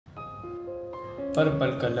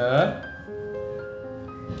purple color,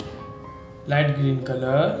 light green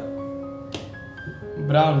color,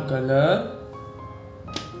 brown color,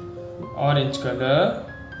 orange color,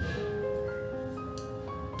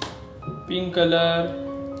 pink color,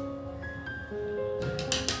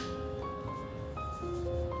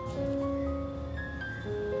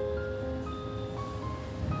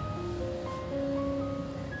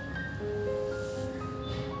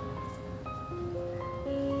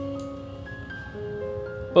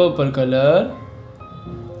 purple color,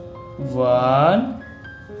 1,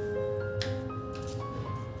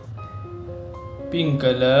 pink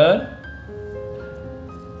color,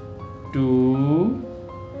 2,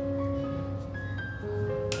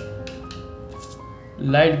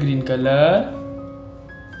 light green color,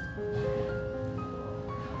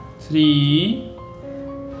 3,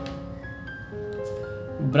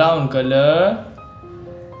 brown color,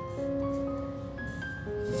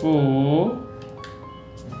 4,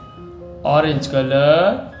 orange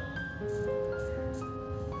color,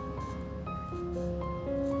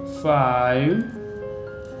 5,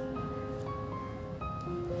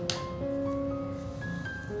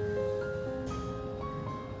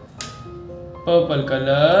 purple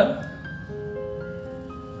color,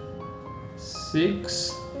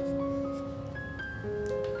 6,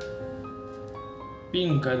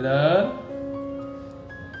 pink color,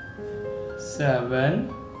 7,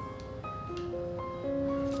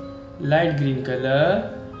 light green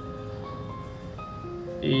color,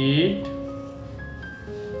 8,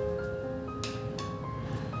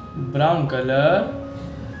 brown color,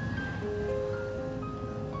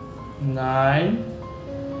 9,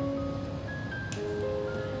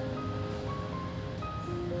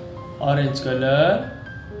 orange color,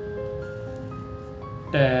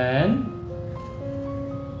 10,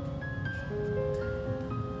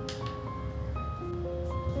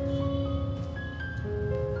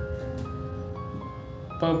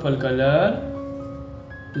 purple color,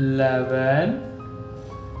 11,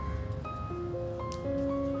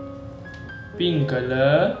 pink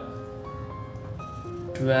color,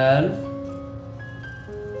 12,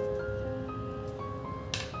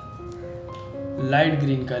 light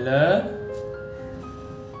green color,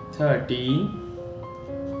 13,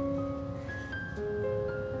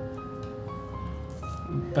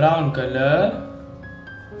 brown color,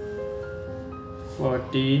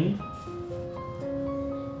 14,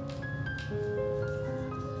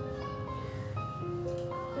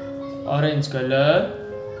 orange color,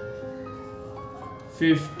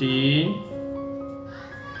 15,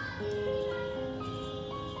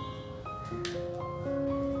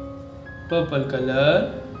 purple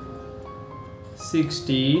color,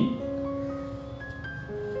 16,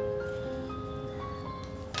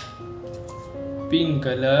 pink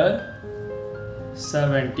color,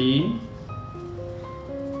 17,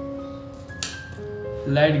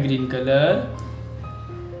 light green color,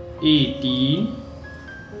 18,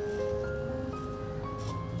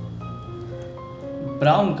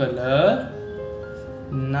 brown color,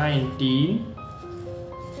 19,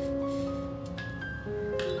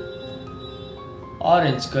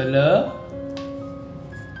 orange color,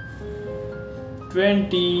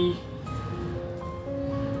 20,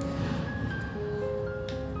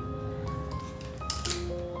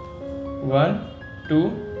 one,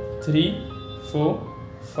 two, three, 4,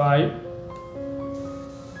 5,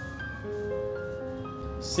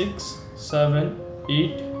 6, 7,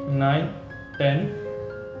 8, 9, 10,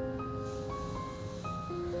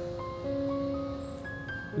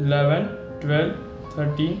 11, 12,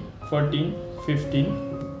 13, 14, 15,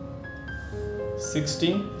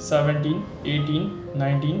 16, 17, 18,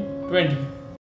 19, 20.